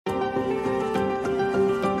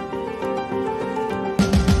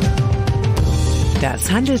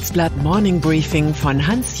Das Handelsblatt Morning Briefing von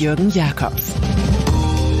Hans-Jürgen Jakobs.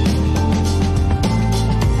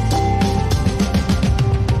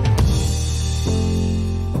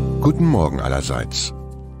 Guten Morgen allerseits.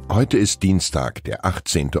 Heute ist Dienstag, der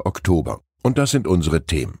 18. Oktober. Und das sind unsere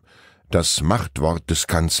Themen. Das Machtwort des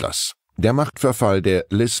Kanzlers, der Machtverfall der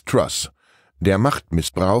Liz Truss, der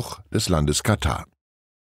Machtmissbrauch des Landes Katar.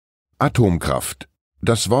 Atomkraft.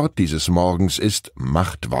 Das Wort dieses Morgens ist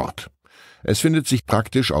Machtwort. Es findet sich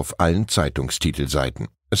praktisch auf allen Zeitungstitelseiten.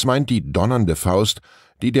 Es meint die donnernde Faust,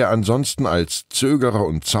 die der ansonsten als Zögerer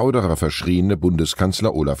und Zauderer verschriene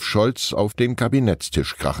Bundeskanzler Olaf Scholz auf den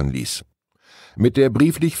Kabinettstisch krachen ließ. Mit der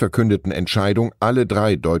brieflich verkündeten Entscheidung, alle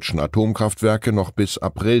 3 deutschen Atomkraftwerke noch bis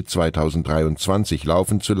April 2023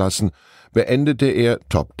 laufen zu lassen, beendete er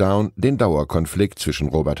top-down den Dauerkonflikt zwischen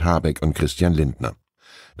Robert Habeck und Christian Lindner.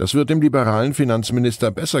 Das wird dem liberalen Finanzminister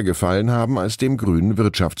besser gefallen haben als dem grünen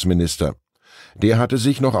Wirtschaftsminister. Der hatte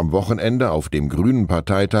sich noch am Wochenende auf dem Grünen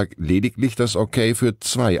Parteitag lediglich das Okay für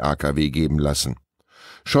 2 AKW geben lassen.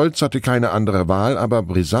 Scholz hatte keine andere Wahl, aber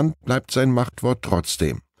brisant bleibt sein Machtwort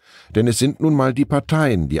trotzdem. Denn es sind nun mal die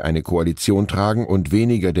Parteien, die eine Koalition tragen und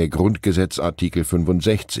weniger der Grundgesetzartikel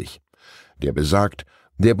 65. Der besagt,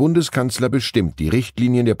 der Bundeskanzler bestimmt die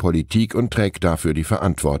Richtlinien der Politik und trägt dafür die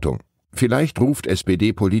Verantwortung. Vielleicht ruft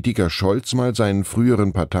SPD-Politiker Scholz mal seinen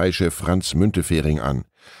früheren Parteichef Franz Müntefering an.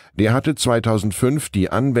 Der hatte 2005 die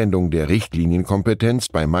Anwendung der Richtlinienkompetenz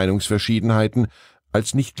bei Meinungsverschiedenheiten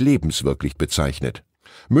als nicht lebenswirklich bezeichnet.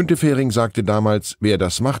 Müntefering sagte damals, wer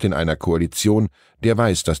das macht in einer Koalition, der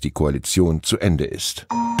weiß, dass die Koalition zu Ende ist.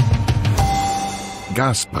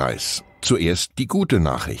 Gaspreis. Zuerst die gute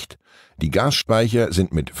Nachricht. Die Gasspeicher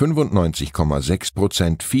sind mit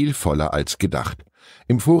 95,6% viel voller als gedacht.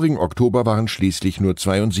 Im vorigen Oktober waren schließlich nur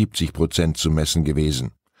 72% zu messen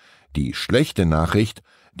gewesen. Die schlechte Nachricht: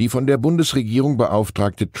 Die von der Bundesregierung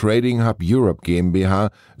beauftragte Trading Hub Europe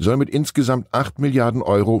GmbH soll mit insgesamt 8 Milliarden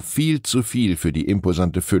Euro viel zu viel für die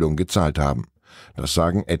imposante Füllung gezahlt haben. Das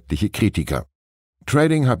sagen etliche Kritiker.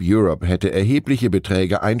 Trading Hub Europe hätte erhebliche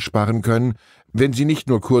Beträge einsparen können, wenn sie nicht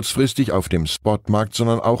nur kurzfristig auf dem Spotmarkt,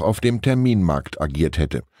 sondern auch auf dem Terminmarkt agiert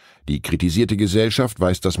hätte. Die kritisierte Gesellschaft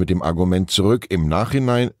weist das mit dem Argument zurück, im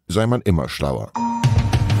Nachhinein sei man immer schlauer.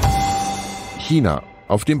 China.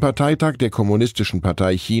 Auf dem Parteitag der Kommunistischen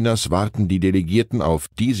Partei Chinas warten die Delegierten auf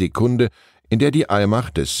die Sekunde, in der die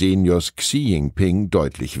Allmacht des Seniors Xi Jinping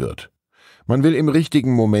deutlich wird. Man will im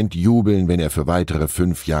richtigen Moment jubeln, wenn er für weitere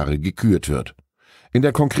 5 Jahre gekürt wird. In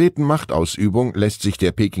der konkreten Machtausübung lässt sich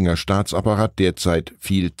der Pekinger Staatsapparat derzeit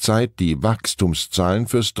viel Zeit, die Wachstumszahlen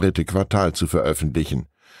fürs 3. Quartal zu veröffentlichen.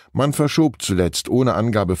 Man verschob zuletzt ohne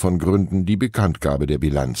Angabe von Gründen die Bekanntgabe der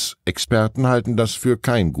Bilanz. Experten halten das für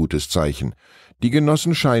kein gutes Zeichen. Die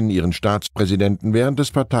Genossen scheinen ihren Staatspräsidenten während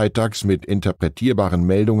des Parteitags mit interpretierbaren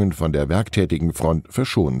Meldungen von der werktätigen Front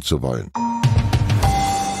verschonen zu wollen.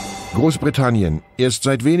 Großbritannien. Erst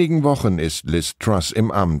seit wenigen Wochen ist Liz Truss im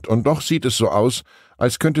Amt und doch sieht es so aus,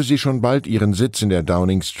 als könnte sie schon bald ihren Sitz in der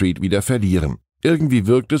Downing Street wieder verlieren. Irgendwie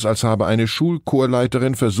wirkt es, als habe eine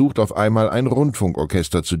Schulchorleiterin versucht, auf einmal ein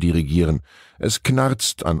Rundfunkorchester zu dirigieren. Es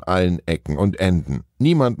knarzt an allen Ecken und Enden.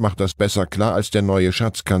 Niemand macht das besser klar als der neue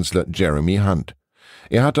Schatzkanzler Jeremy Hunt.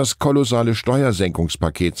 Er hat das kolossale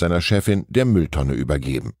Steuersenkungspaket seiner Chefin der Mülltonne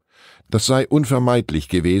übergeben. Das sei unvermeidlich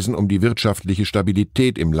gewesen, um die wirtschaftliche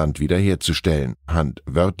Stabilität im Land wiederherzustellen. Hunt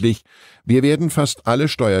wörtlich: Wir werden fast alle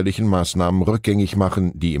steuerlichen Maßnahmen rückgängig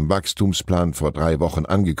machen, die im Wachstumsplan vor 3 Wochen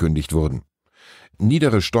angekündigt wurden.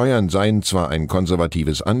 Niedere Steuern seien zwar ein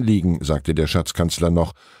konservatives Anliegen, sagte der Schatzkanzler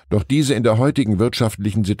noch, doch diese in der heutigen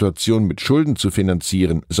wirtschaftlichen Situation mit Schulden zu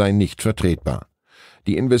finanzieren, sei nicht vertretbar.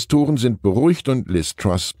 Die Investoren sind beruhigt und Liz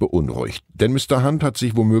Truss beunruhigt, denn Mr. Hunt hat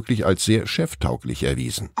sich womöglich als sehr cheftauglich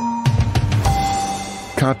erwiesen.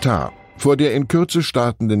 Katar. Vor der in Kürze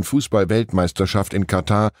startenden Fußball-Weltmeisterschaft in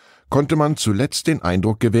Katar konnte man zuletzt den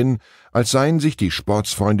Eindruck gewinnen, als seien sich die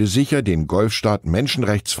Sportsfreunde sicher, den Golfstaat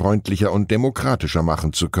menschenrechtsfreundlicher und demokratischer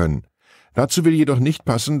machen zu können. Dazu will jedoch nicht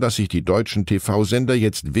passen, dass sich die deutschen TV-Sender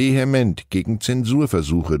jetzt vehement gegen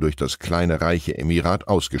Zensurversuche durch das kleine reiche Emirat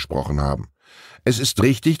ausgesprochen haben. Es ist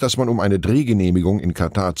richtig, dass man, um eine Drehgenehmigung in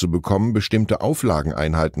Katar zu bekommen, bestimmte Auflagen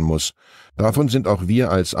einhalten muss. Davon sind auch wir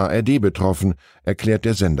als ARD betroffen, erklärt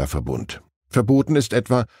der Senderverbund. Verboten ist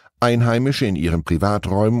etwa, Einheimische in ihren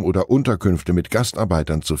Privaträumen oder Unterkünfte mit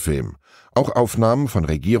Gastarbeitern zu filmen. Auch Aufnahmen von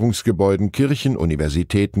Regierungsgebäuden, Kirchen,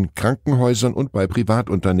 Universitäten, Krankenhäusern und bei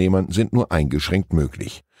Privatunternehmern sind nur eingeschränkt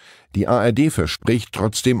möglich. Die ARD verspricht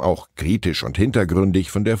trotzdem auch kritisch und hintergründig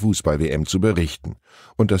von der Fußball-WM zu berichten.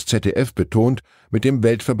 Und das ZDF betont, mit dem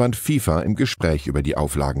Weltverband FIFA im Gespräch über die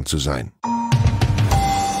Auflagen zu sein.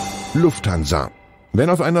 Lufthansa. Wenn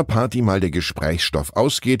auf einer Party mal der Gesprächsstoff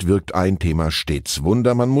ausgeht, wirkt ein Thema stets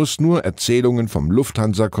Wunder. Man muss nur Erzählungen vom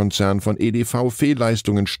Lufthansa-Konzern, von EDV,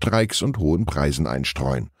 Fehlleistungen, Streiks und hohen Preisen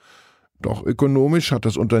einstreuen. Doch ökonomisch hat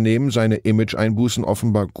das Unternehmen seine Image-Einbußen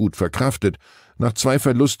offenbar gut verkraftet. Nach 2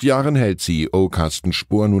 Verlustjahren hält CEO Carsten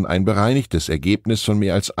Spohr nun ein bereinigtes Ergebnis von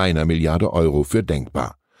mehr als 1 Milliarde Euro für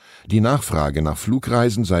denkbar. Die Nachfrage nach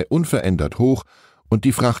Flugreisen sei unverändert hoch und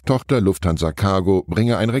die Frachttochter Lufthansa Cargo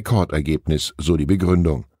bringe ein Rekordergebnis, so die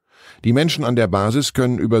Begründung. Die Menschen an der Basis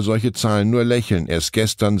können über solche Zahlen nur lächeln. Erst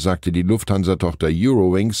gestern sagte die Lufthansa-Tochter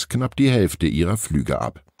Eurowings knapp die Hälfte ihrer Flüge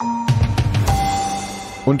ab.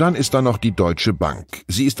 Und dann ist da noch die Deutsche Bank.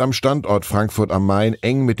 Sie ist am Standort Frankfurt am Main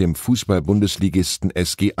eng mit dem Fußball-Bundesligisten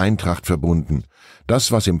SG Eintracht verbunden.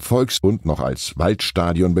 Das, was im Volksbund noch als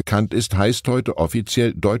Waldstadion bekannt ist, heißt heute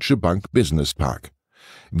offiziell Deutsche Bank Business Park.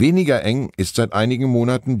 Weniger eng ist seit einigen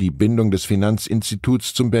Monaten die Bindung des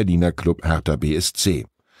Finanzinstituts zum Berliner Club Hertha BSC.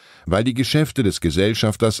 Weil die Geschäfte des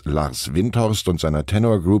Gesellschafters Lars Windhorst und seiner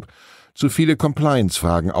Tenor Group zu viele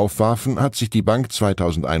Compliance-Fragen aufwarfen, hat sich die Bank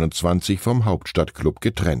 2021 vom Hauptstadtclub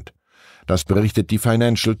getrennt. Das berichtet die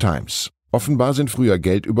Financial Times. Offenbar sind früher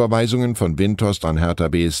Geldüberweisungen von Windhorst an Hertha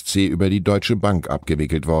BSC über die Deutsche Bank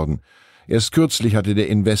abgewickelt worden. Erst kürzlich hatte der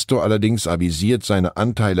Investor allerdings avisiert, seine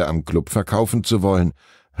Anteile am Club verkaufen zu wollen.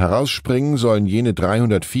 Herausspringen sollen jene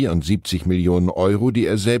 374 Millionen Euro, die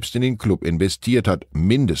er selbst in den Club investiert hat,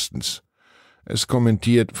 mindestens. Es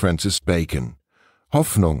kommentiert Francis Bacon.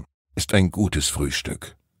 Hoffnung ist ein gutes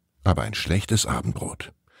Frühstück, aber ein schlechtes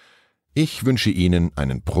Abendbrot. Ich wünsche Ihnen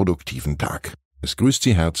einen produktiven Tag. Es grüßt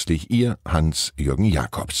Sie herzlich Ihr Hans-Jürgen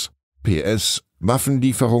Jakobs. PS: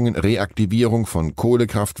 Waffenlieferungen, Reaktivierung von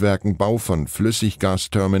Kohlekraftwerken, Bau von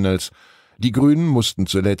Flüssiggasterminals. Die Grünen mussten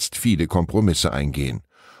zuletzt viele Kompromisse eingehen.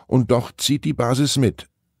 Und doch zieht die Basis mit.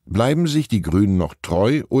 Bleiben sich die Grünen noch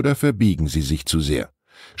treu oder verbiegen sie sich zu sehr?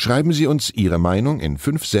 Schreiben Sie uns Ihre Meinung in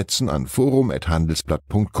 5 Sätzen an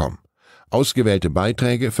forum@handelsblatt.com. Ausgewählte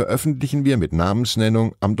Beiträge veröffentlichen wir mit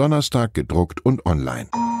Namensnennung am Donnerstag gedruckt und online.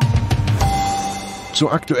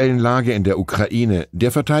 Zur aktuellen Lage in der Ukraine.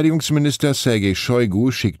 Der Verteidigungsminister Sergei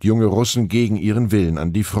Shoigu schickt junge Russen gegen ihren Willen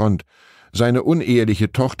an die Front. Seine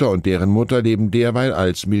uneheliche Tochter und deren Mutter leben derweil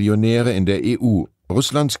als Millionäre in der EU.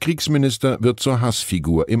 Russlands Kriegsminister wird zur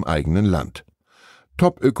Hassfigur im eigenen Land.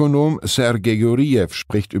 Topökonom Sergei Guriew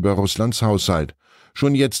spricht über Russlands Haushalt.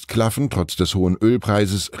 Schon jetzt klaffen trotz des hohen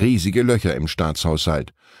Ölpreises riesige Löcher im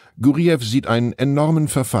Staatshaushalt. Guriew sieht einen enormen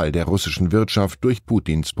Verfall der russischen Wirtschaft durch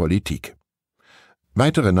Putins Politik.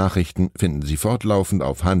 Weitere Nachrichten finden Sie fortlaufend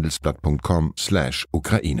auf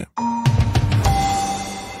handelsblatt.com/Ukraine.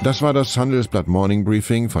 Das war das Handelsblatt Morning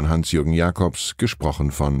Briefing von Hans-Jürgen Jakobs,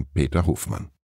 gesprochen von Peter Hofmann.